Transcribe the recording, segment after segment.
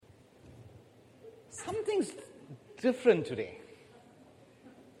Something's different today.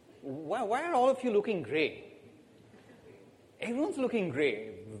 Why are all of you looking gray? Everyone's looking gray.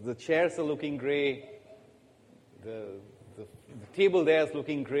 The chairs are looking gray. The table there is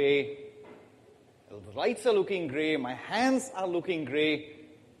looking gray. The lights are looking gray. My hands are looking gray.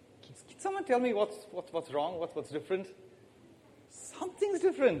 Can someone tell me what's wrong? What's different? Something's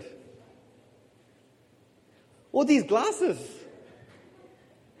different. Oh, these glasses.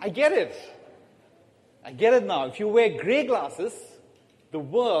 I get it. I get it now. If you wear gray glasses, the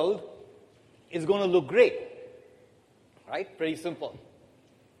world is going to look gray. Right? Pretty simple.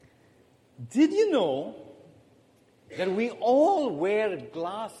 Did you know that we all wear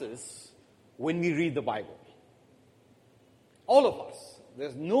glasses when we read the Bible? All of us.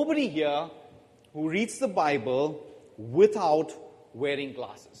 There's nobody here who reads the Bible without wearing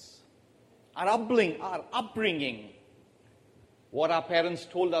glasses. Our upbringing, what our parents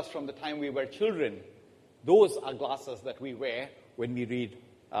told us from the time we were children, those are glasses that we wear when we read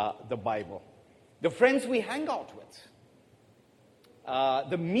the Bible. The friends we hang out with,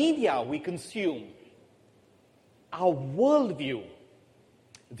 the media we consume, our worldview,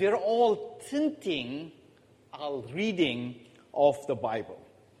 they're all tinting our reading of the Bible.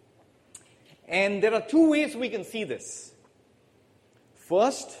 And there are two ways we can see this.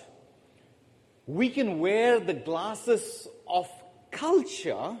 First, we can wear the glasses of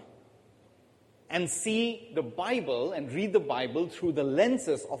culture and see the Bible and read the Bible through the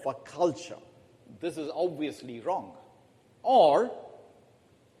lenses of our culture. This is obviously wrong. Or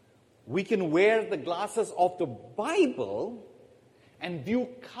we can wear the glasses of the Bible and view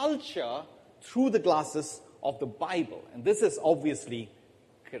culture through the glasses of the Bible. And this is obviously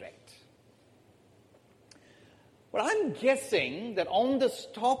correct. But I'm guessing that on this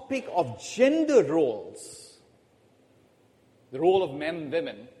topic of gender roles, the role of men and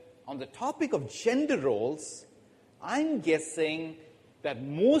women, on the topic of gender roles, I'm guessing that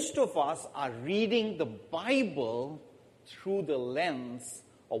most of us are reading the Bible through the lens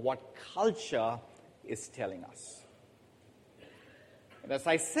of what culture is telling us. And as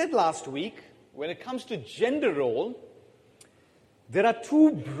I said last week, when it comes to gender role, there are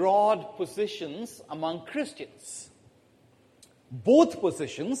two broad positions among Christians. Both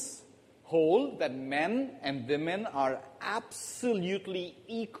positions hold that men and women are absolutely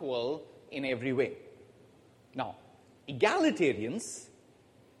equal in every way. Now, egalitarians,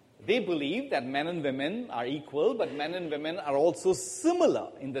 they believe that men and women are equal, but men and women are also similar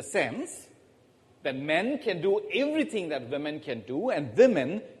in the sense that men can do everything that women can do, and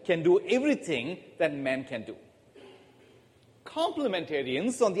women can do everything that men can do.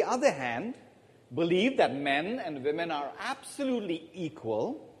 Complementarians, on the other hand, believe that men and women are absolutely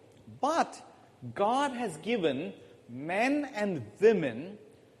equal, but God has given men and women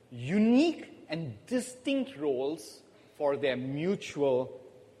unique and distinct roles for their mutual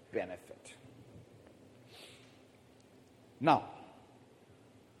benefit. Now,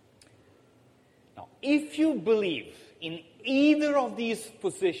 if you believe in either of these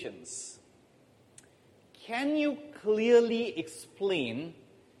positions, can you clearly explain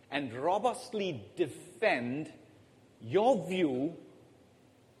and robustly defend your view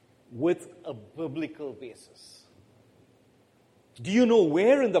with a biblical basis? Do you know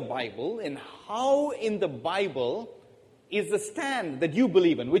where in the Bible and how in the Bible is the stand that you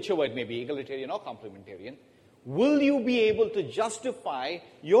believe in, whichever it may be, egalitarian or complementarian? Will you be able to justify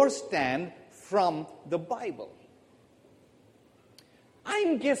your stand from the Bible?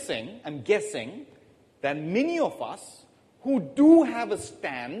 I'm guessing that many of us who do have a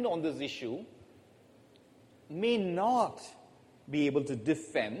stand on this issue may not be able to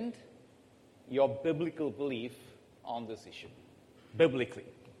defend your biblical belief on this issue, biblically.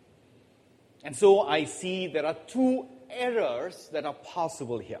 And so I see there are two errors that are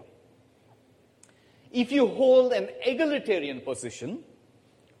possible here. If you hold an egalitarian position,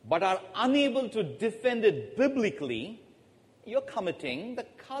 but are unable to defend it biblically, you're committing the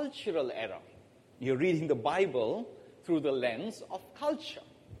cultural error. You're reading the Bible through the lens of culture.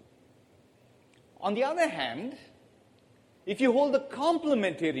 On the other hand, if you hold the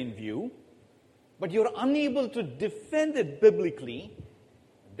complementarian view, but you're unable to defend it biblically,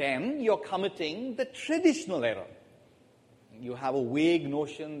 then you're committing the traditional error. You have a vague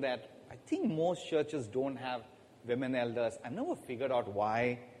notion that I think most churches don't have women elders. I've never figured out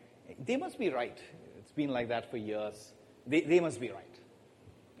why. They must be right. It's been like that for years. They must be right.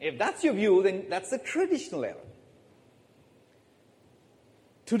 If that's your view, then that's a traditional error.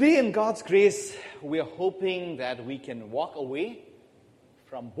 Today, in God's grace, we are hoping that we can walk away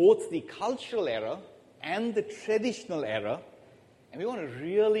from both the cultural error and the traditional error, and we want to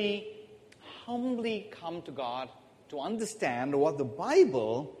really humbly come to God to understand what the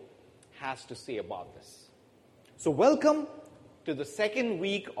Bible has to say about this. So welcome to the second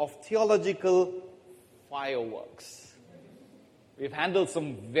week of theological fireworks. We've handled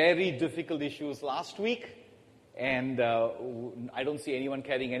some very difficult issues last week, and I don't see anyone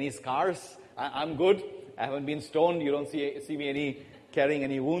carrying any scars. I'm good. I haven't been stoned. You don't see me carrying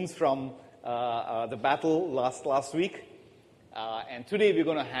any wounds from the battle last week. And today we're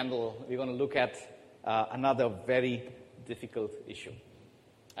going to look at another very difficult issue.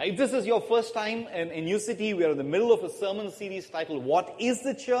 If this is your first time in New City, we are in the middle of a sermon series titled, What is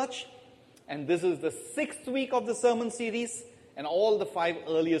the Church? And this is the 6th week of the sermon series, and all the 5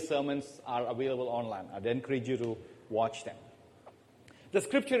 earlier sermons are available online. I'd encourage you to watch them. The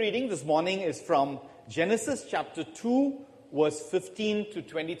scripture reading this morning is from Genesis chapter 2, verse 15 to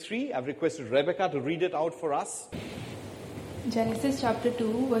 23. I've requested Rebecca to read it out for us. Genesis chapter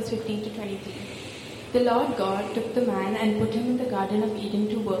 2, verse 15 to 23. The Lord God took the man and put him in the Garden of Eden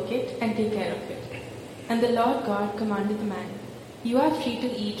to work it and take care of it. And the Lord God commanded the man, You are free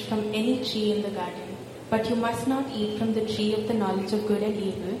to eat from any tree in the garden, but you must not eat from the tree of the knowledge of good and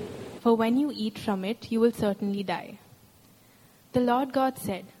evil, for when you eat from it, you will certainly die. The Lord God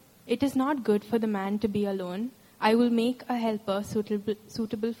said, It is not good for the man to be alone. I will make a helper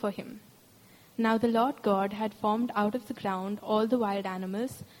suitable for him. Now the Lord God had formed out of the ground all the wild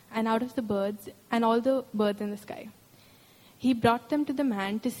animals, and out of the birds, and all the birds in the sky. He brought them to the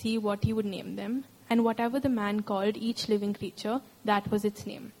man to see what he would name them, and whatever the man called each living creature, that was its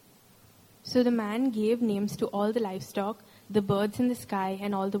name. So the man gave names to all the livestock, the birds in the sky,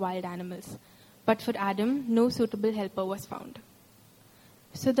 and all the wild animals. But for Adam, no suitable helper was found.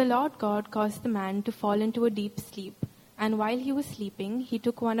 So the Lord God caused the man to fall into a deep sleep, and while he was sleeping, he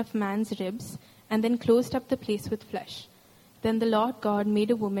took one of man's ribs, and then closed up the place with flesh. Then the Lord God made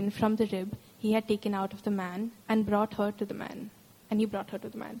a woman from the rib he had taken out of the man, and brought her to the man. And he brought her to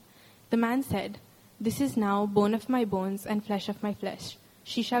the man. The man said, This is now bone of my bones and flesh of my flesh.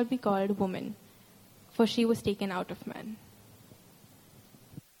 She shall be called woman, for she was taken out of man.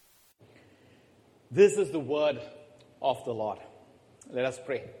 This is the word of the Lord. Let us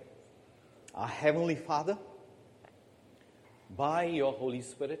pray. Our Heavenly Father, by your Holy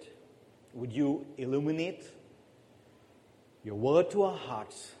Spirit, would you illuminate your word to our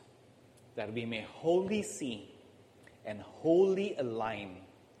hearts, that we may wholly see and wholly align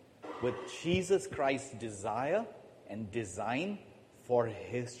with Jesus Christ's desire and design for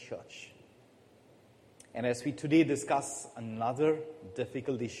his church. And as we today discuss another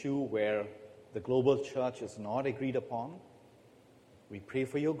difficult issue where the global church is not agreed upon, we pray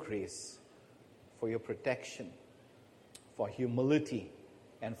for your grace, for your protection, for humility,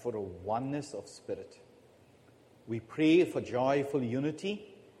 and for a oneness of spirit. We pray for joyful unity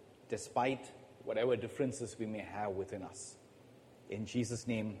despite whatever differences we may have within us. In Jesus'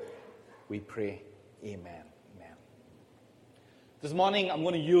 name we pray, amen. Amen. This morning I'm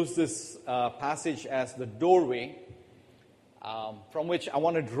going to use this passage as the doorway from which I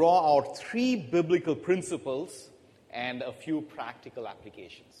want to draw out 3 biblical principles and a few practical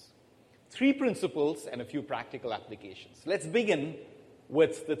applications. 3 principles and a few practical applications. Let's begin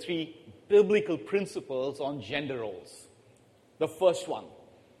with the 3 biblical principles on gender roles. The first one.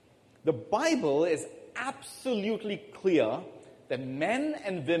 The Bible is absolutely clear that men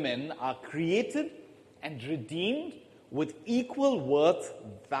and women are created and redeemed with equal worth,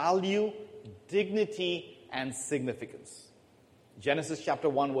 value, dignity, and significance. Genesis chapter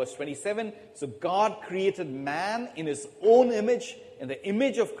 1, verse 27, so God created man in his own image. In the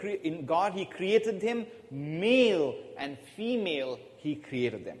image of in God, he created him. Male and female, he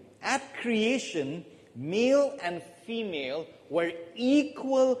created them. At creation, male and female were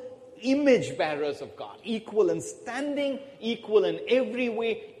equal image bearers of God. Equal in standing, equal in every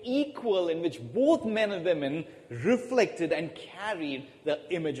way, equal in which both men and women reflected and carried the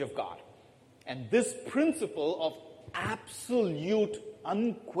image of God. And this principle of absolute,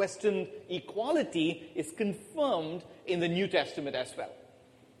 unquestioned equality is confirmed in the New Testament as well.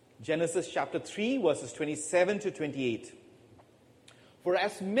 Genesis chapter 3, verses 27 to 28. For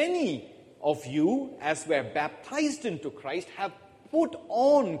as many of you as were baptized into Christ have put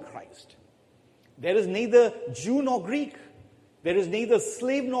on Christ. There is neither Jew nor Greek. There is neither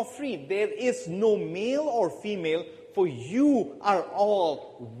slave nor free. There is no male or female, for you are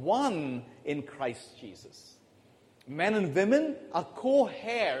all one in Christ Jesus. Men and women are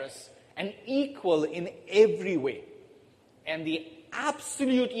co-heirs and equal in every way. And the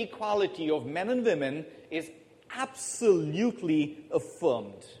absolute equality of men and women is absolutely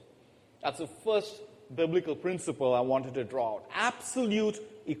affirmed. That's the first biblical principle I wanted to draw out. Absolute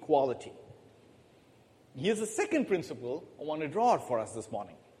equality. Here's the second principle I want to draw out for us this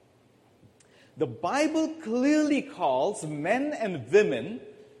morning. The Bible clearly calls men and women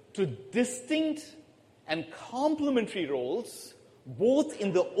to distinct and complementary roles, both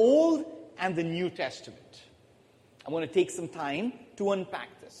in the Old and the New Testament. I want to take some time to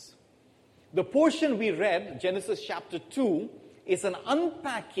unpack this. The portion we read, Genesis chapter 2, is an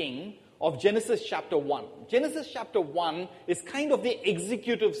unpacking of Genesis chapter 1. Genesis chapter 1 is kind of the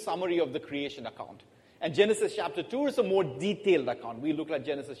executive summary of the creation account. And Genesis chapter 2 is a more detailed account. We look at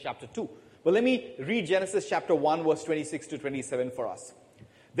Genesis chapter 2. But let me read Genesis chapter 1, verse 26 to 27 for us.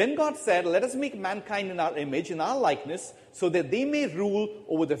 Then God said, "Let us make mankind in our image, in our likeness, so that they may rule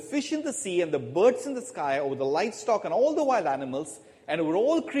over the fish in the sea and the birds in the sky, over the livestock and all the wild animals, and over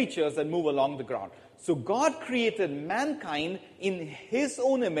all creatures that move along the ground." So God created mankind in His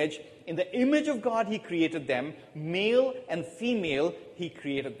own image. In the image of God He created them. Male and female He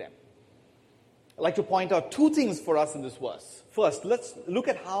created them. I'd like to point out two things for us in this verse. First, let's look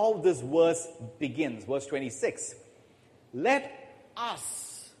at how this verse begins. Verse 26. "Let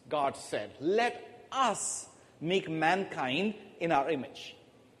us," God said, "let us make mankind in our image."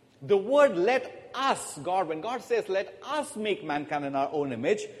 The word "let us," when God says "let us make mankind in our own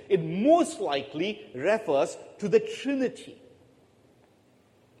image," it most likely refers to the Trinity.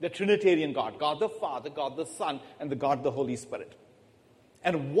 The Trinitarian God. God the Father, God the Son, and the God the Holy Spirit.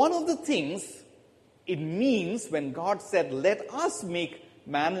 And one of the things it means when God said, "let us make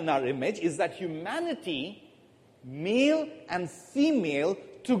man in our image," is that humanity, male and female,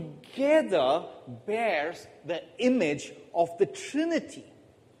 together bears the image of the Trinity.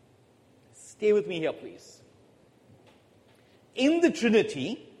 Stay with me here, please. In the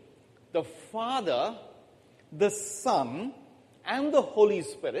Trinity, the Father, the Son, and the Holy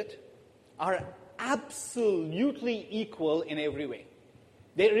Spirit are absolutely equal in every way.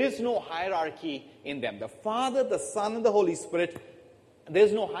 There is no hierarchy in them. The Father, the Son, and the Holy Spirit,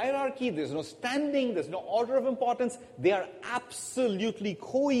 there's no hierarchy, there's no standing, there's no order of importance. They are absolutely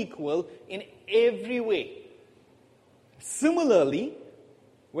co-equal in every way. Similarly,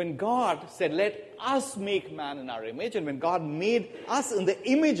 when God said, "let us make man in our image," and when God made us in the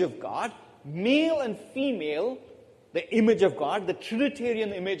image of God, male and female, the image of God, the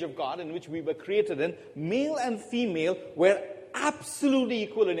Trinitarian image of God in which we were created in, male and female were absolutely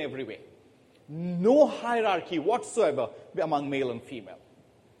equal in every way. No hierarchy whatsoever among male and female.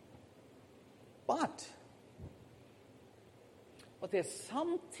 But there's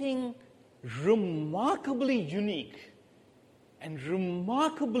something remarkably unique and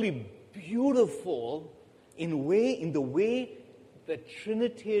remarkably beautiful in the way the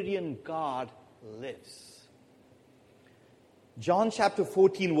Trinitarian God lives. John chapter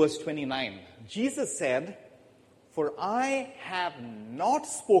 14, verse 29. Jesus said, "For I have not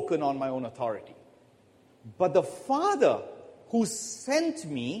spoken on my own authority, but the Father who sent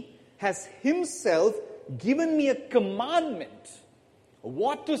me has Himself given me a commandment,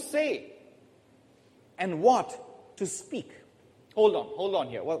 what to say and what to speak." Hold on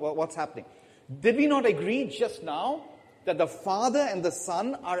here. What's happening? Did we not agree just now that the Father and the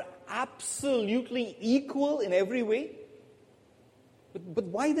Son are absolutely equal in every way? But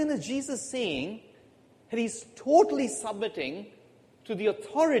why then is Jesus saying that He's totally submitting to the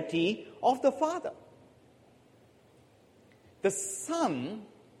authority of the Father? The Son,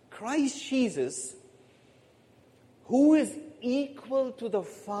 Christ Jesus, who is equal to the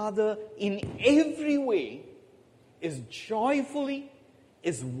Father in every way, is joyfully,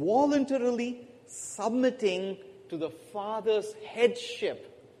 is voluntarily submitting to the Father's headship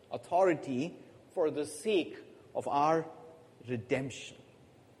authority for the sake of our redemption.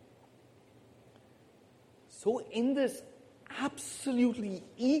 So in this absolutely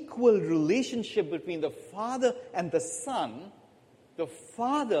equal relationship between the Father and the Son, the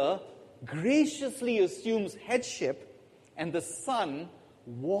Father graciously assumes headship and the Son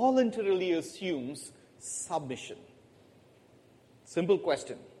voluntarily assumes submission. Simple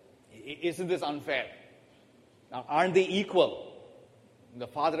question. Isn't this unfair? Now, aren't they equal? The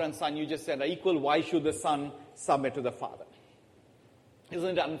Father and Son, you just said, are equal. Why should the Son submit to the Father?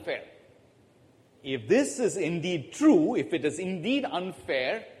 Isn't it unfair? If this is indeed true, if it is indeed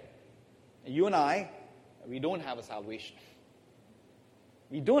unfair, you and I, we don't have a salvation.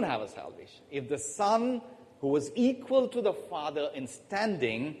 We don't have a salvation. If the Son, who was equal to the Father in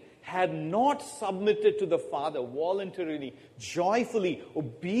standing, had not submitted to the Father voluntarily, joyfully,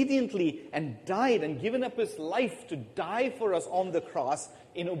 obediently, and died and given up His life to die for us on the cross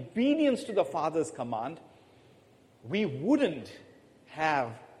in obedience to the Father's command, we wouldn't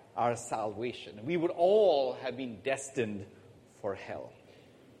have our salvation. We would all have been destined for hell.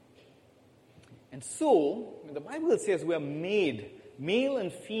 And so, when the Bible says we are made male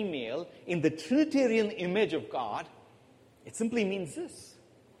and female in the Trinitarian image of God, it simply means this.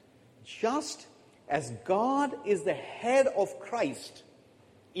 Just as God is the head of Christ,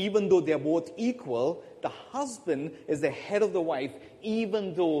 even though they are both equal, the husband is the head of the wife,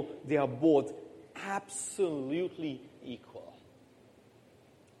 even though they are both absolutely equal.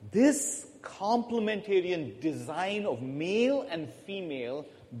 This complementarian design of male and female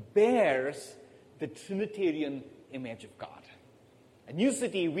bears the Trinitarian image of God. At New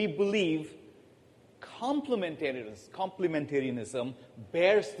City, we believe complementarianism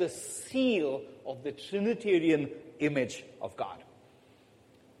bears the seal of the Trinitarian image of God.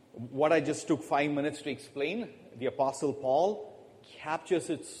 What I just took 5 minutes to explain, the Apostle Paul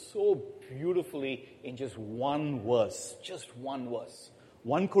captures it so beautifully in just one verse.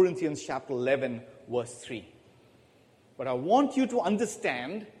 1 Corinthians chapter 11, verse 3. But I want you to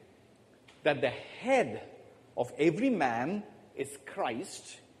understand that the head of every man is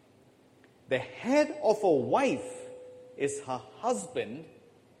Christ. The head of a wife is her husband.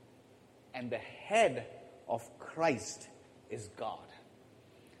 And the head of Christ is God.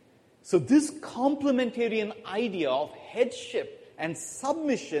 So this complementarian idea of headship and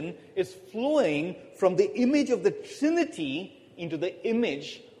submission is flowing from the image of the Trinity into the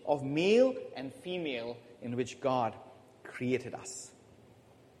image of male and female in which God created us.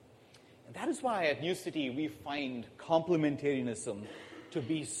 And that is why at New City we find complementarianism to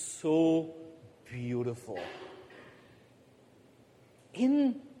be so beautiful.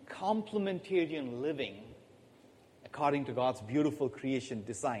 In complementarian living, according to God's beautiful creation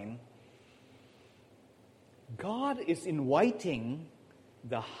design, God is inviting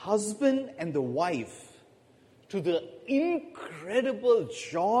the husband and the wife to the incredible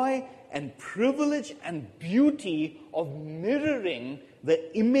joy and privilege and beauty of mirroring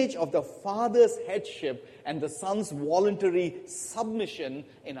the image of the Father's headship and the Son's voluntary submission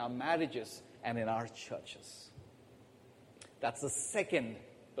in our marriages and in our churches. That's the second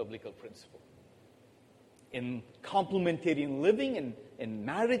biblical principle. In complementarian living, in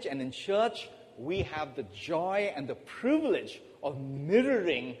marriage and in church, we have the joy and the privilege of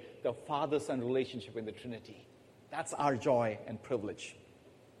mirroring the Father-Son relationship in the Trinity. That's our joy and privilege.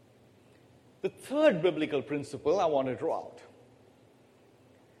 The third biblical principle I want to draw out.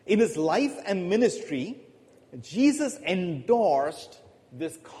 In his life and ministry, Jesus endorsed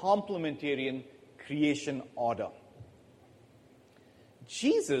this complementarian creation order.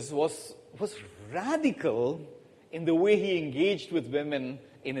 Jesus was radical in the way he engaged with women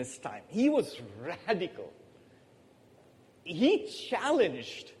in his time. He was radical. He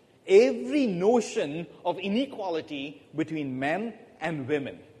challenged every notion of inequality between men and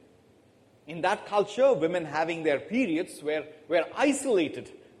women. In that culture, women having their periods were isolated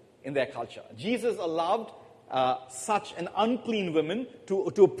in their culture. Jesus allowed such an unclean woman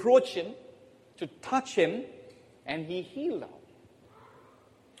to approach him, to touch him, and he healed her.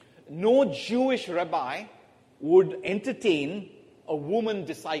 No Jewish rabbi would entertain a woman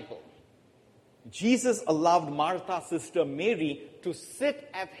disciple. Jesus allowed Martha's sister Mary to sit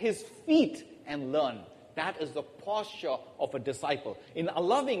at his feet and learn. That is the posture of a disciple. In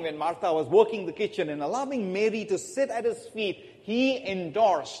allowing, when Martha was working the kitchen, and allowing Mary to sit at his feet, he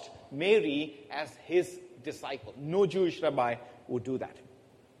endorsed Mary as his disciple. No Jewish rabbi would do that.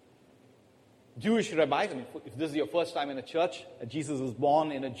 Jewish rabbis, if this is your first time in a church, Jesus was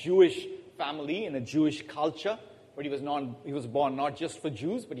born in a Jewish family, in a Jewish culture, but he was born not just for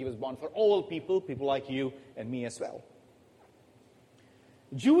Jews, but he was born for all people like you and me as well.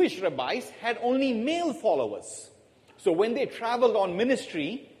 Jewish rabbis had only male followers. So when they traveled on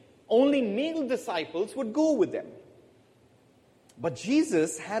ministry, only male disciples would go with them. But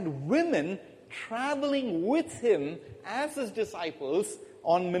Jesus had women traveling with him as his disciples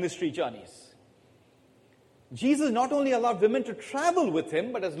on ministry journeys. Jesus not only allowed women to travel with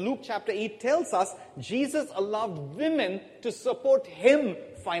him, but as Luke chapter 8 tells us, Jesus allowed women to support him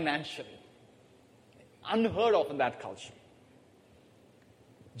financially. Unheard of in that culture.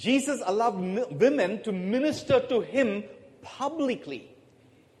 Jesus allowed women to minister to him publicly.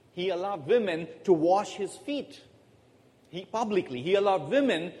 He allowed women to wash his feet. He allowed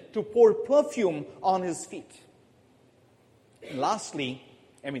women to pour perfume on his feet. And lastly,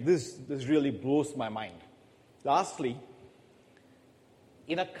 this really blows my mind. Lastly,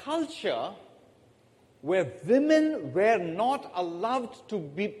 in a culture where women were not allowed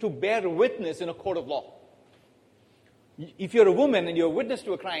to bear witness in a court of law. If you're a woman and you're a witness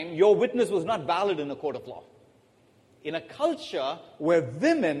to a crime, your witness was not valid in a court of law. in a culture where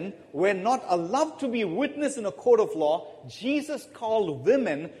women were not allowed to be witness in a court of law, Jesus called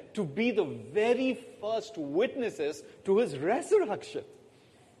women to be the very first witnesses to his resurrection.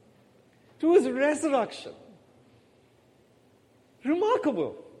 To his resurrection.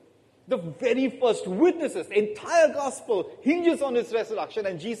 Remarkable. The very first witnesses. The entire gospel hinges on his resurrection,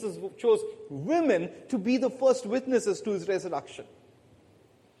 and Jesus chose women to be the first witnesses to his resurrection.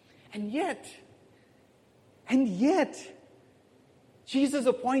 And yet, Jesus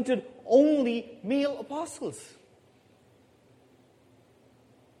appointed only male apostles.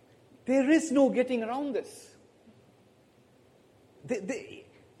 There is no getting around this.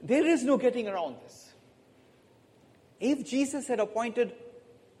 There is no getting around this. If Jesus had appointed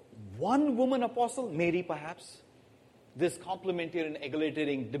one woman apostle, Mary perhaps, this complementarian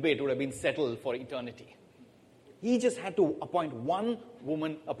egalitarian debate would have been settled for eternity. He just had to appoint one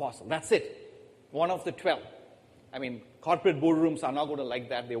woman apostle. That's it. One of the 12. I mean, corporate boardrooms are not going to like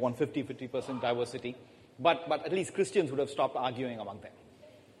that. They want 50% diversity. But at least Christians would have stopped arguing among them.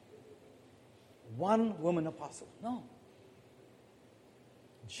 One woman apostle. No.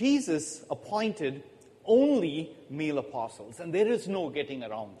 Jesus appointed only male apostles, and there is no getting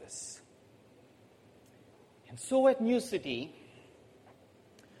around this. And so at New City,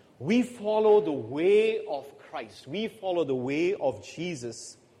 we follow the way of Christ. We follow the way of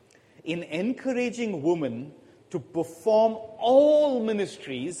Jesus in encouraging women to perform all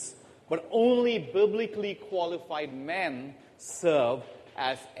ministries, but only biblically qualified men serve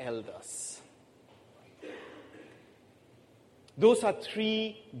as elders. Those are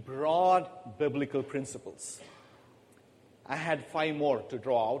three broad biblical principles. I had 5 more to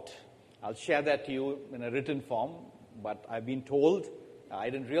draw out. I'll share that to you in a written form, but I've been told, I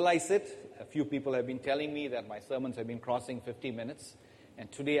didn't realize it. A few people have been telling me that my sermons have been crossing 50 minutes,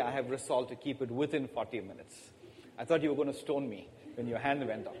 and today I have resolved to keep it within 40 minutes. I thought you were going to stone me when your hand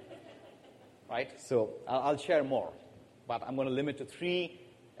went up, right? So I'll share more, but I'm going to limit to 3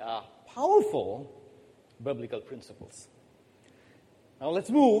 powerful biblical principles. Now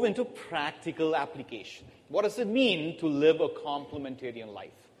let's move into practical application. What does it mean to live a complementarian life,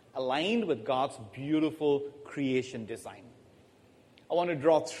 aligned with God's beautiful creation design? I want to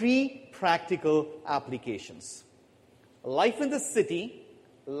draw 3 practical applications. Life in the city,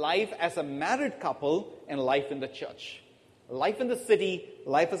 life as a married couple, and life in the church. Life in the city,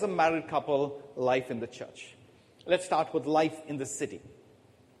 life as a married couple, life in the church. Let's start with life in the city.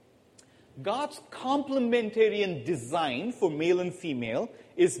 God's complementarian design for male and female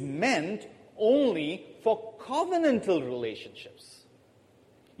is meant only for covenantal relationships.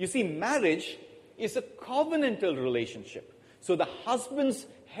 You see, marriage is a covenantal relationship. So the husband's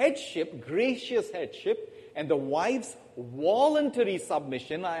headship, gracious headship, and the wife's voluntary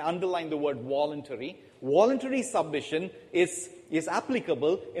submission, I underline the word voluntary submission is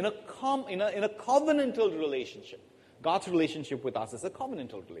applicable in a covenantal relationship. God's relationship with us is a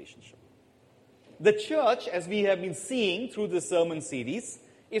covenantal relationship. The church, as we have been seeing through the sermon series,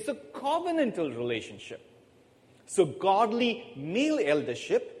 is a covenantal relationship. So godly male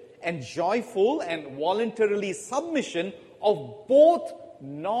eldership and joyful and voluntarily submission of both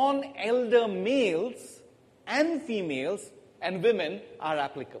non-elder males and females and women are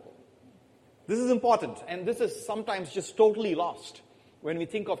applicable. This is important, and this is sometimes just totally lost when we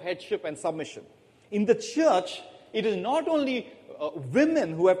think of headship and submission. In the church, it is not only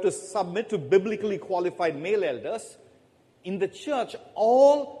women who have to submit to biblically qualified male elders. In the church,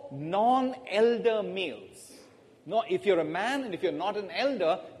 all non-elder males. No, if you're a man and if you're not an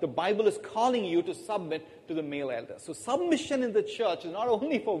elder, the Bible is calling you to submit to the male elder. So submission in the church is not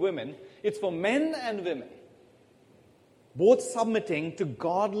only for women, it's for men and women. Both submitting to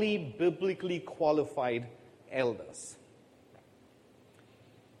godly, biblically qualified elders.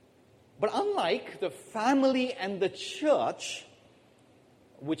 But unlike the family and the church,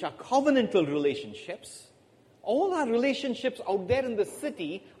 which are covenantal relationships, all our relationships out there in the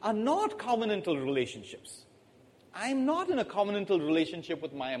city are not covenantal relationships. I'm not in a covenantal relationship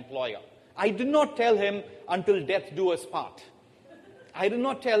with my employer. I did not tell him until death do us part. I did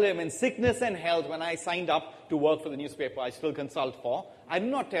not tell him in sickness and health when I signed up to work for the newspaper I still consult for. I did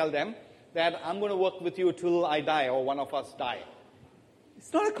not tell them that I'm going to work with you till I die or one of us die.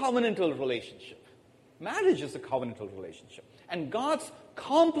 It's not a covenantal relationship. Marriage is a covenantal relationship. And God's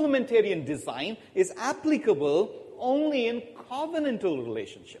complementarian design is applicable only in covenantal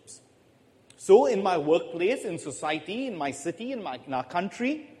relationships. So in my workplace, in society, in my city, in our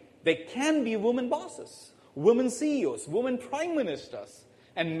country, there can be women bosses, women CEOs, women prime ministers,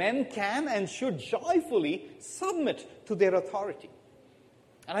 and men can and should joyfully submit to their authority.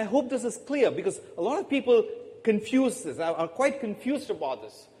 And I hope this is clear, because a lot of people confuse this, are quite confused about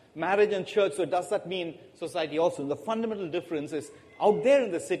this. Marriage and church, so does that mean society also? And the fundamental difference is out there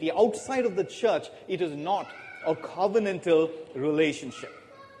in the city, outside of the church, it is not a covenantal relationship.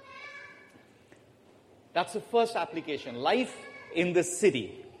 That's the first application, life in the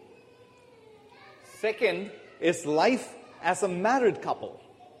city. Second is life as a married couple.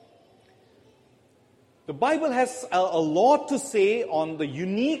 The Bible has a lot to say on the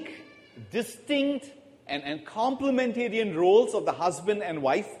unique, distinct, and complementarian roles of the husband and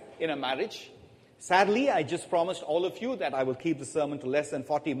wife in a marriage. Sadly, I just promised all of you that I will keep the sermon to less than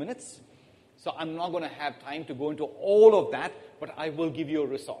 40 minutes. So I'm not going to have time to go into all of that, but I will give you a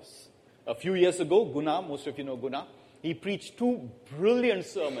resource. A few years ago, Gunnar, most of you know Gunnar, he preached 2 brilliant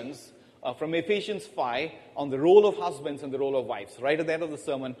sermons from Ephesians 5 on the role of husbands and the role of wives. Right at the end of the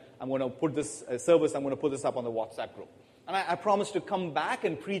sermon, I'm going to put this I'm going to put this up on the WhatsApp group. And I promise to come back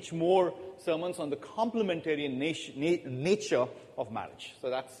and preach more sermons on the complementarian nature of marriage. So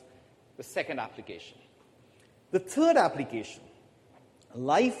that's the second application. The third application,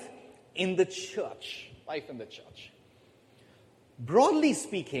 life in the church. Life in the church. Broadly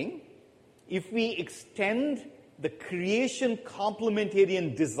speaking, if we extend the creation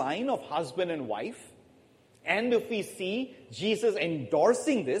complementarian design of husband and wife, and if we see Jesus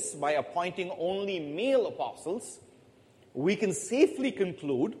endorsing this by appointing only male apostles, we can safely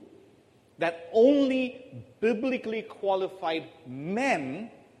conclude that only biblically qualified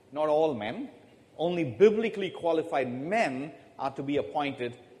men, not all men, only biblically qualified men are to be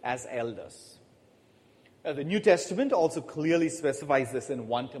appointed as elders. The New Testament also clearly specifies this in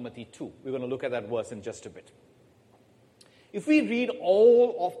 1 Timothy 2. We're going to look at that verse in just a bit. If we read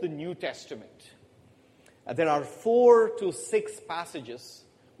all of the New Testament, there are 4 to 6 passages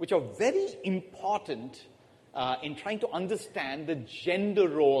which are very important in trying to understand the gender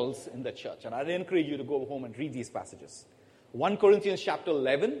roles in the church. And I'd encourage you to go home and read these passages. 1 Corinthians chapter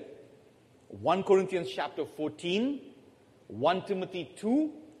 11, 1 Corinthians chapter 14, 1 Timothy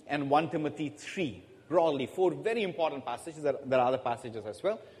 2, and 1 Timothy 3. Broadly, 4 very important passages. There are other passages as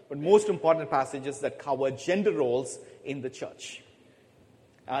well, but most important passages that cover gender roles in the church.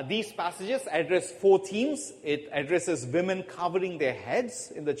 These passages address 4 themes. It addresses women covering their heads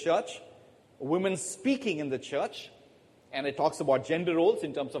in the church, women speaking in the church, and it talks about gender roles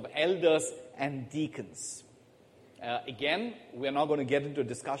in terms of elders and deacons. Again, we're not going to get into a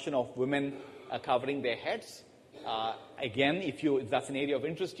discussion of women covering their heads. Again, if that's an area of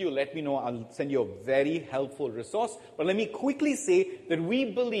interest to you, let me know. I'll send you a very helpful resource. But let me quickly say that we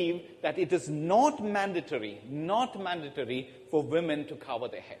believe that it is not mandatory for women to cover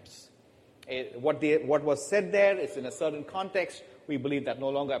their heads. What was said there is in a certain context. We believe that no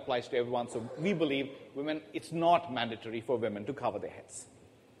longer applies to everyone. So we believe it's not mandatory for women to cover their heads.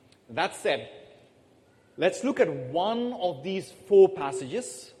 That said, let's look at one of these 4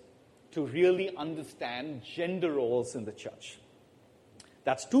 passages to really understand gender roles in the church.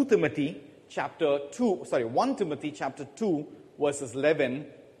 That's 1 Timothy chapter 2, verses 11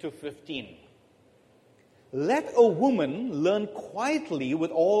 to 15. Let a woman learn quietly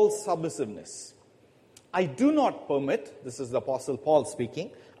with all submissiveness. I do not permit, this is the Apostle Paul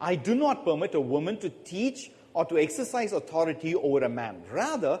speaking, I do not permit a woman to teach or to exercise authority over a man.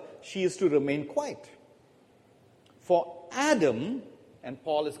 Rather, she is to remain quiet. For Adam, and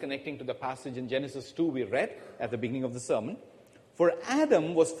Paul is connecting to the passage in Genesis 2 we read at the beginning of the sermon. For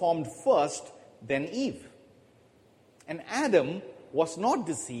Adam was formed first, then Eve. And Adam was not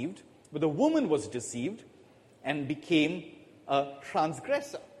deceived, but the woman was deceived and became a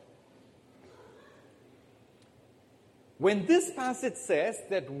transgressor. When this passage says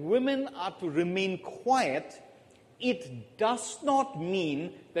that women are to remain quiet, it does not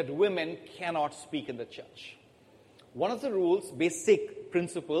mean that women cannot speak in the church. One of the rules, basic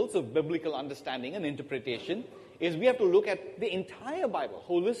principles of biblical understanding and interpretation is we have to look at the entire Bible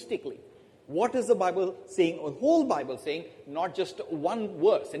holistically. What is the Bible saying, or the whole Bible saying, not just one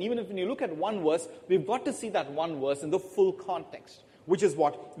verse. And even if when you look at one verse, we've got to see that one verse in the full context, which is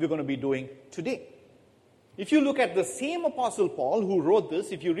what we're going to be doing today. If you look at the same Apostle Paul who wrote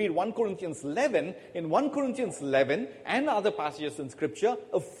this, if you read 1 Corinthians 11, in 1 Corinthians 11 and other passages in Scripture,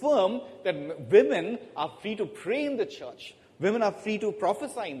 affirm that women are free to pray in the church, women are free to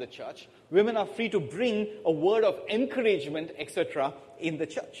prophesy in the church, women are free to bring a word of encouragement, etc. in the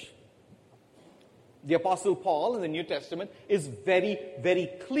church. The Apostle Paul in the New Testament is very, very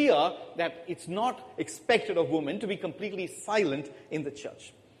clear that it's not expected of women to be completely silent in the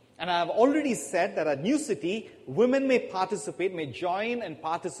church. And I have already said that at New City, women may join and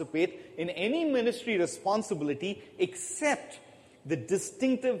participate in any ministry responsibility except the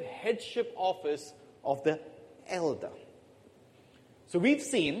distinctive headship office of the elder. So we've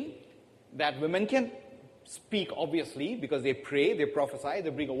seen that women can speak, obviously, because they pray, they prophesy, they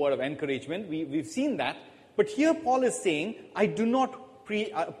bring a word of encouragement. We've seen that. But here Paul is saying, I do not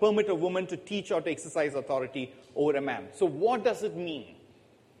permit a woman to teach or to exercise authority over a man. So what does it mean?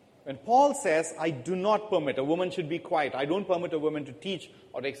 When Paul says, I do not permit, a woman should be quiet, I don't permit a woman to teach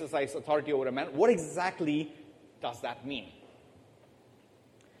or to exercise authority over a man, what exactly does that mean?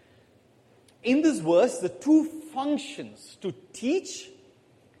 In this verse, the two functions, to teach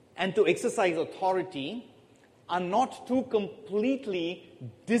and to exercise authority, are not two completely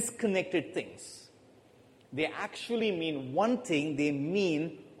disconnected things. They actually mean one thing. They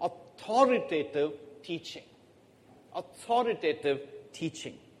mean authoritative teaching. Authoritative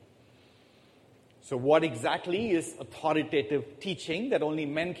teaching. So what exactly is authoritative teaching that only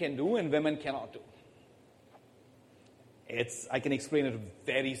men can do and women cannot do? I can explain it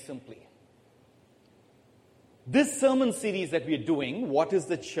very simply. This sermon series that we are doing, What is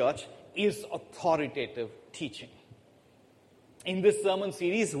the Church, is authoritative teaching. In this sermon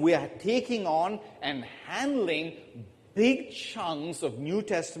series, we are taking on and handling big chunks of New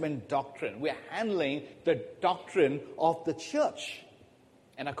Testament doctrine. We are handling the doctrine of the church.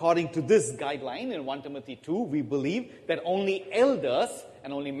 And according to this guideline in 1 Timothy 2, we believe that only elders,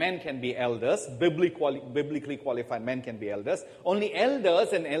 and only men can be elders, biblically qualified men can be elders, only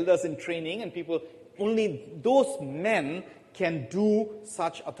elders and elders in training and people, only those men can do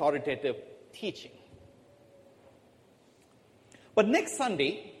such authoritative teaching. But next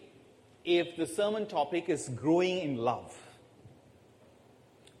Sunday, if the sermon topic is growing in love,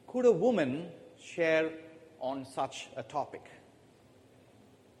 could a woman share on such a topic?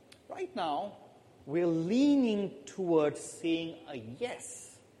 Right now, we're leaning towards saying a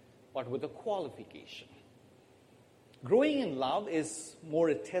yes, but with a qualification. Growing in love is more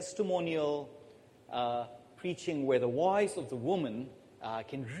a testimonial preaching where the voice of the woman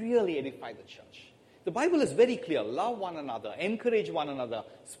can really edify the church. The Bible is very clear. Love one another, encourage one another,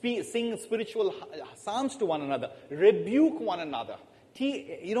 sing spiritual psalms to one another, rebuke one another.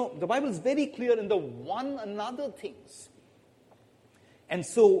 The Bible is very clear in the one another things. And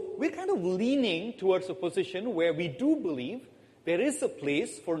so we're kind of leaning towards a position where we do believe there is a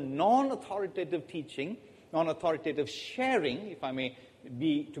place for non-authoritative teaching, non-authoritative sharing, if I may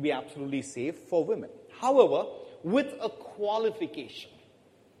to be absolutely safe, for women. However, with a qualification.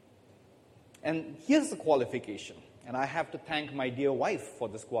 And here's the qualification, and I have to thank my dear wife for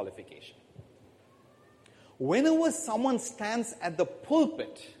this qualification. Whenever someone stands at the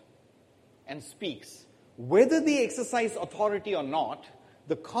pulpit and speaks, whether they exercise authority or not,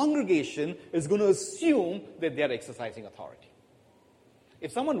 the congregation is going to assume that they're exercising authority.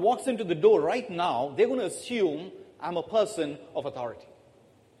 If someone walks into the door right now, they're going to assume I'm a person of authority.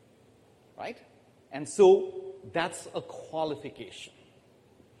 Right? And so that's a qualification.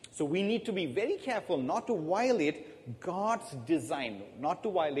 So we need to be very careful not to violate God's design, not to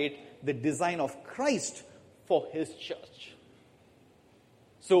violate the design of Christ for His church.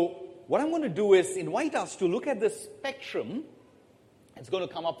 So what I'm going to do is invite us to look at this spectrum. It's going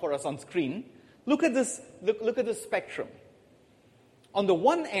to come up for us on screen. Look at this spectrum. On the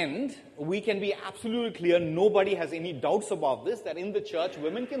one end, we can be absolutely clear, nobody has any doubts about this, that in the church,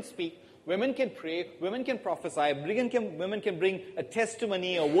 women can speak, women can pray, women can prophesy, women can bring a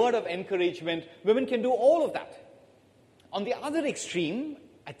testimony, a word of encouragement. Women can do all of that. On the other extreme,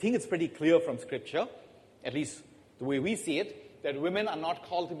 I think it's pretty clear from Scripture, at least the way we see it, that women are not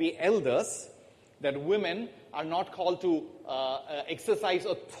called to be elders, that women are not called to exercise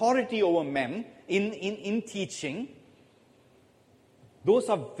authority over men in teaching. Those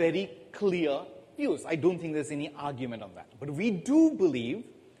are very clear views. I don't think there's any argument on that. But we do believe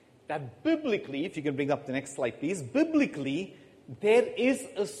that biblically, if you can bring up the next slide, please, biblically, there is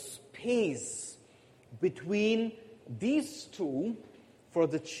a space between these two for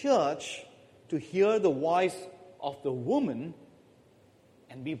the church to hear the voice of the woman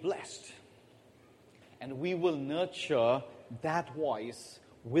and be blessed. And we will nurture that voice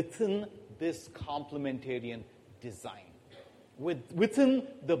within this complementarian design. Within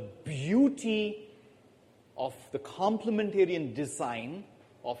the beauty of the complementarian design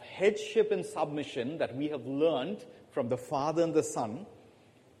of headship and submission that we have learned from the Father and the Son,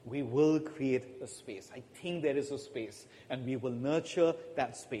 we will create a space. I think there is a space, and we will nurture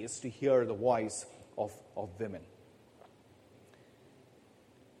that space to hear the voice of women.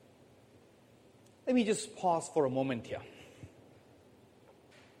 Let me just pause for a moment here.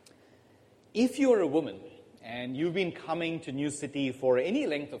 If you're a woman and you've been coming to New City for any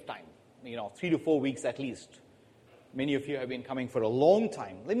length of time, 3 to 4 weeks at least, many of you have been coming for a long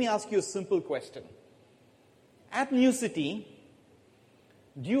time, let me ask you a simple question. At New City,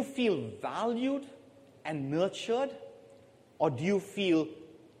 do you feel valued and nurtured, or do you feel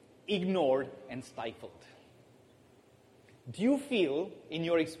ignored and stifled? Do you feel, in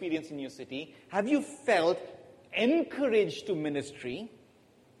your experience in New City, have you felt encouraged to ministry,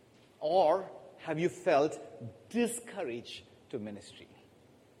 or have you felt discouraged to ministry?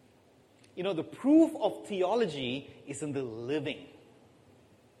 You know, the proof of theology is in the living.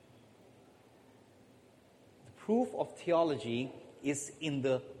 The proof of theology is in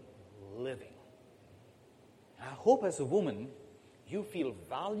the living. I hope as a woman, you feel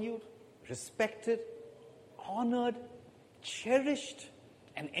valued, respected, honored, cherished,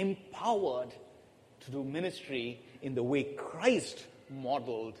 and empowered to do ministry in the way Christ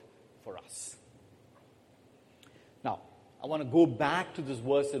modeled for us. Now, I want to go back to this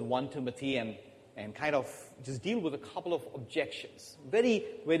verse in 1 Timothy and kind of just deal with a couple of objections. Very,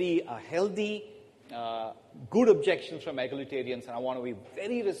 very healthy, good objections from egalitarians, and I want to be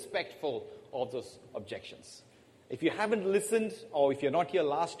very respectful of those objections. If you haven't listened, or if you're not here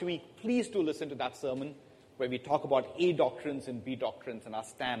last week, please do listen to that sermon where we talk about A doctrines and B doctrines and our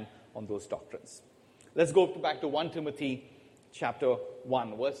stand on those doctrines. Let's go back to 1 Timothy chapter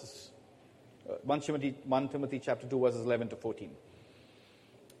 1, verses 1 Timothy chapter 2, verses 11 to 14.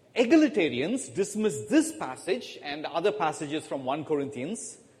 Egalitarians dismiss this passage and other passages from 1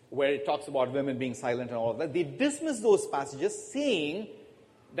 Corinthians, where it talks about women being silent and all of that. They dismiss those passages, saying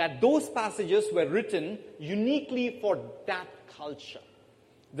that those passages were written uniquely for that culture.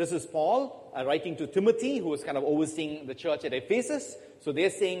 This is Paul writing to Timothy, who was kind of overseeing the church at Ephesus. So they're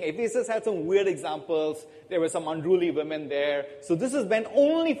saying Ephesus had some weird examples. There were some unruly women there. So this is meant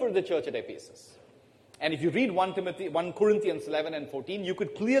only for the church at Ephesus. And if you read 1 Corinthians 11 and 14, you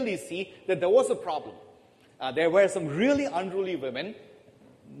could clearly see that there was a problem. There were some really unruly women.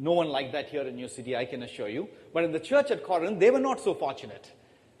 No one like that here in New City, I can assure you. But in the church at Corinth, they were not so fortunate.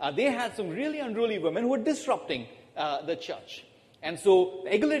 They had some really unruly women who were disrupting the church. And so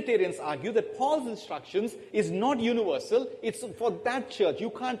egalitarians argue that Paul's instructions is not universal. It's for that church. You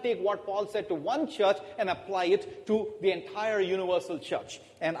can't take what Paul said to one church and apply it to the entire universal church.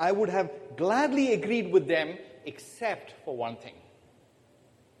 And I would have gladly agreed with them, except for one thing.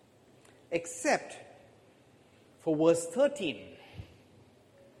 Except for verse 13.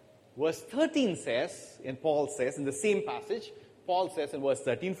 Verse 13 says, and Paul says in the same passage, Paul says in verse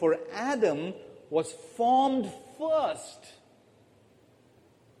 13, for Adam was formed first,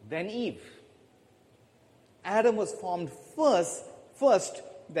 then Eve. Adam was formed first,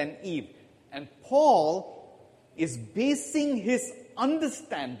 then Eve. And Paul is basing his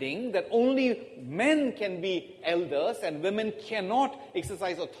understanding that only men can be elders and women cannot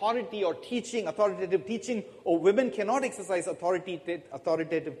exercise authority or teaching, authoritative teaching, or women cannot exercise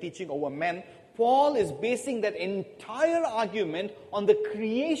authoritative teaching over men. Paul is basing that entire argument on the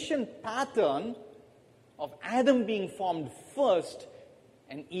creation pattern of Adam being formed first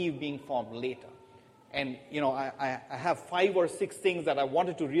and Eve being formed later. And, I have 5 or 6 things that I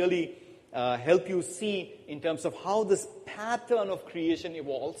wanted to really help you see in terms of how this pattern of creation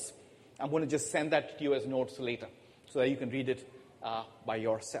evolves. I'm going to just send that to you as notes later so that you can read it by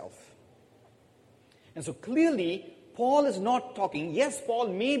yourself. And so clearly, Paul is not talking, yes, Paul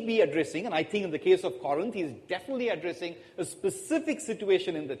may be addressing, and I think in the case of Corinth, he's definitely addressing a specific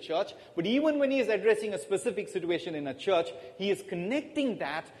situation in the church, but even when he is addressing a specific situation in a church, he is connecting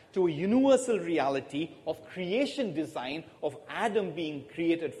that to a universal reality of creation design, of Adam being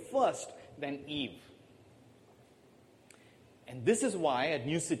created first, then Eve. And this is why at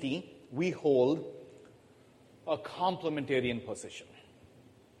New City, we hold a complementarian position.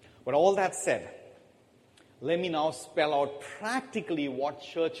 But all that said, let me now spell out practically what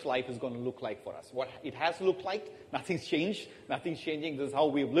church life is going to look like for us. What it has looked like, nothing's changed, nothing's changing. This is how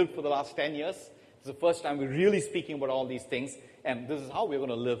we've lived for the last 10 years. This is the first time we're really speaking about all these things. And this is how we're going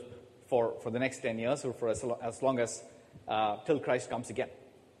to live for the next 10 years or for as long as till Christ comes again.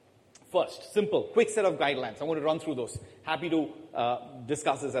 First, simple, quick set of guidelines. I'm going to run through those. Happy to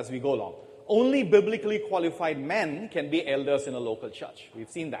discuss this as we go along. Only biblically qualified men can be elders in a local church.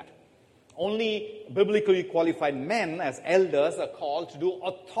 We've seen that. Only biblically qualified men as elders are called to do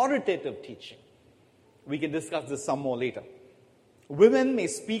authoritative teaching. We can discuss this some more later. Women may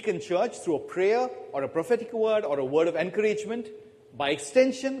speak in church through a prayer or a prophetic word or a word of encouragement. By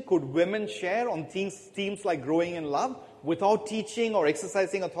extension, could women share on themes like growing in love without teaching or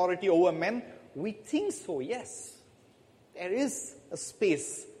exercising authority over men? We think so, yes. There is a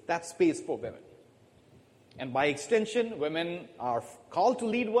space, that space for women. And by extension, women are called to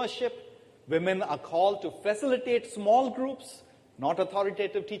lead worship. Women are called to facilitate small groups, not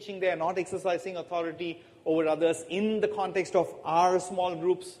authoritative teaching there, not exercising authority over others in the context of our small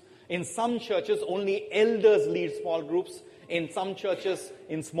groups. In some churches, only elders lead small groups. In some churches,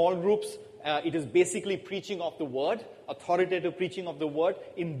 in small groups, it is basically preaching of the word, authoritative preaching of the word.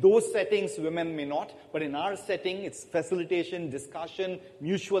 In those settings, women may not. But in our setting, it's facilitation, discussion,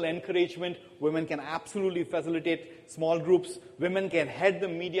 mutual encouragement. Women can absolutely facilitate small groups. Women can head the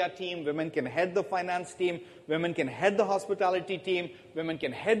media team. Women can head the finance team. Women can head the hospitality team. Women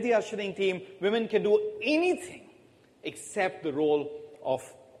can head the ushering team. Women can do anything except the role of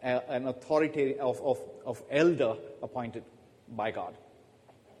an authority of elder appointed by God.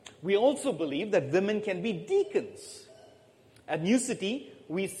 We also believe that women can be deacons. At New City,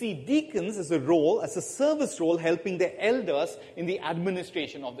 we see deacons as a role, as a service role, helping the elders in the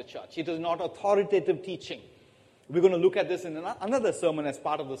administration of the church. It is not authoritative teaching. We're going to look at this in another sermon as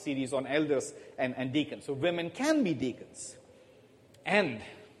part of the series on elders and deacons. So women can be deacons. And,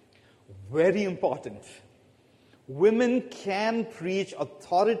 very important, women can preach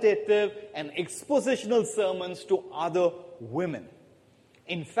authoritative and expositional sermons to other women.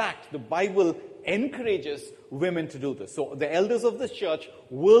 In fact, the Bible encourages women to do this. So the elders of the church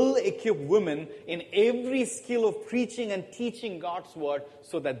will equip women in every skill of preaching and teaching God's word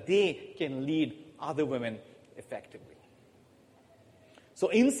so that they can lead other women effectively. So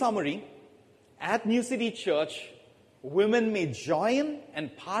in summary, at New City Church, women may join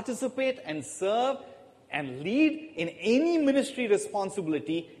and participate and serve and lead in any ministry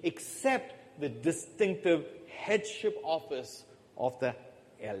responsibility except the distinctive headship office of the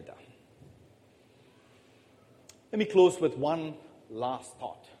elder. Let me close with one last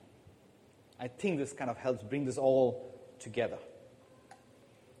thought. I think this kind of helps bring this all together.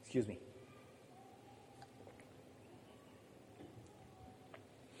 Excuse me.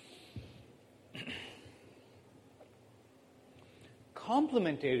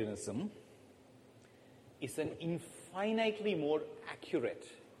 Complementarianism is an infinitely more accurate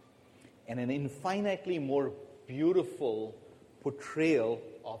and an infinitely more beautiful portrayal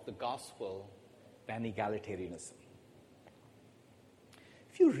of the gospel than egalitarianism.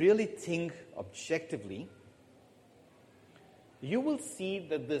 If you really think objectively, you will see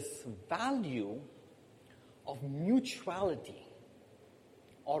that this value of mutuality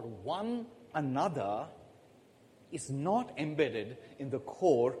or one another is not embedded in the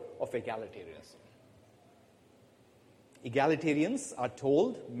core of egalitarianism. Egalitarians are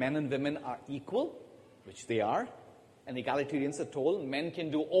told men and women are equal, which they are, and egalitarians are told men can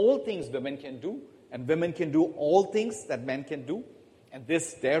do all things women can do, and women can do all things that men can do. And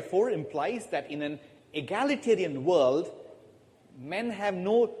this, therefore, implies that in an egalitarian world, men have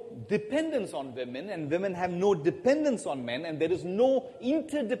no dependence on women, and women have no dependence on men, and there is no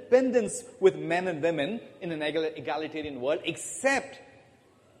interdependence with men and women in an egalitarian world, except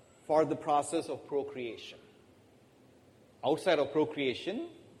for the process of procreation. Outside of procreation,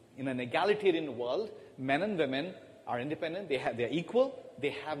 in an egalitarian world, men and women are independent, they are equal,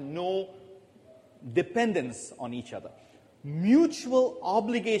 they have no dependence on each other. Mutual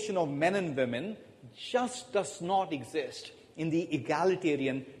obligation of men and women just does not exist in the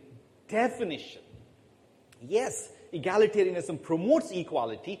egalitarian definition. Yes, egalitarianism promotes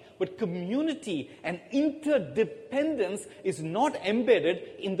equality, but community and interdependence is not embedded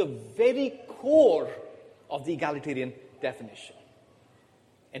in the very core of the egalitarian definition.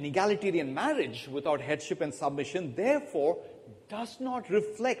 An egalitarian marriage without headship and submission, therefore, does not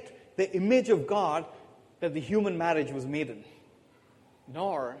reflect the image of God that the human marriage was made in,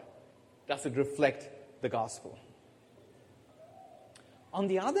 nor does it reflect the gospel. On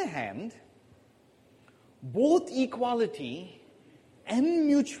the other hand, both equality and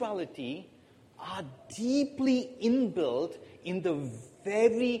mutuality are deeply inbuilt in the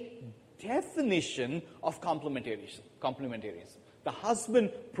very definition of complementarianism. The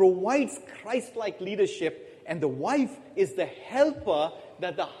husband provides Christ-like leadership, and the wife is the helper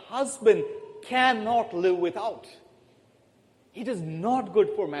that the husband cannot live without. It is not good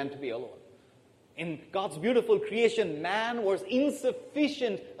for man to be alone. In God's beautiful creation, man was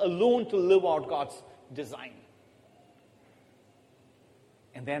insufficient alone to live out God's design.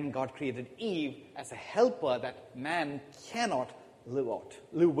 And then God created Eve as a helper that man cannot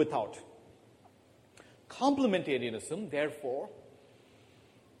live without. Complementarianism, therefore,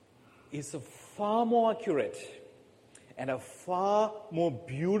 is a far more accurate and a far more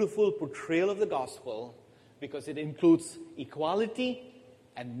beautiful portrayal of the gospel because it includes equality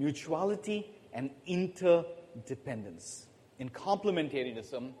and mutuality and interdependence. In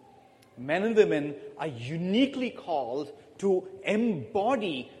complementarianism, men and women are uniquely called to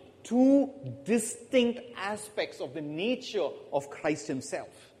embody two distinct aspects of the nature of Christ himself.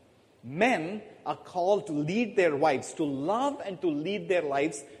 Men are called to lead their wives, to love and to lead their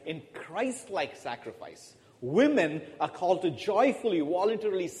lives in Christ-like sacrifice. Women are called to joyfully,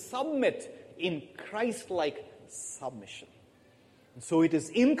 voluntarily submit in Christ-like submission. And so it is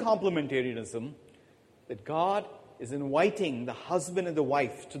in complementarianism that God is inviting the husband and the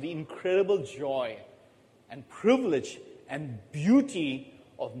wife to the incredible joy and privilege and beauty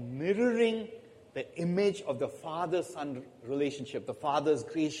of mirroring the image of the father-son relationship, the father's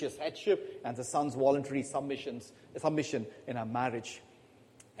gracious headship and the son's voluntary submission in our marriage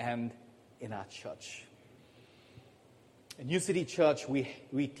and in our church. In New City Church,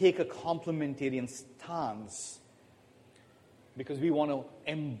 we take a complementarian stance because we want to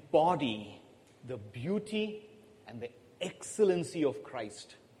embody the beauty and the excellency of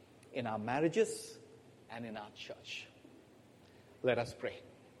Christ in our marriages and in our church. Let us pray.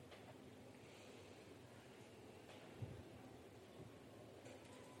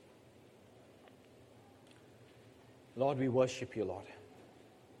 Lord, we worship you, Lord.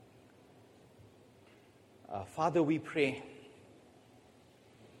 Father, we pray,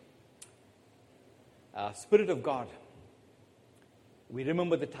 Spirit of God, we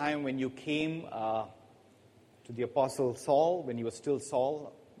remember the time when you came to the Apostle Saul, when he was still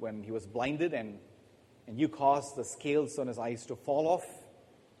Saul, when he was blinded, and you caused the scales on his eyes to fall off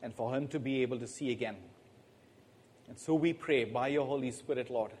and for him to be able to see again. And so we pray, by your Holy Spirit,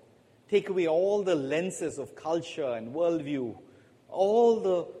 Lord, take away all the lenses of culture and worldview, all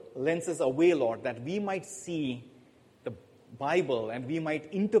the lenses away, Lord, that we might see the Bible and we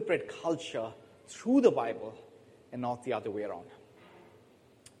might interpret culture through the Bible and not the other way around.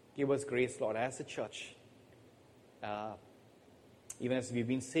 Give us grace, Lord, as a church. Even as we've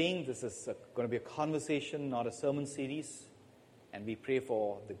been saying, this is going to be a conversation, not a sermon series. And we pray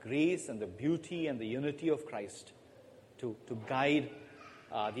for the grace and the beauty and the unity of Christ to guide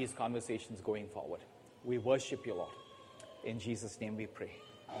these conversations going forward. We worship you, Lord. In Jesus' name we pray.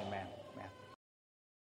 Amen. Amen.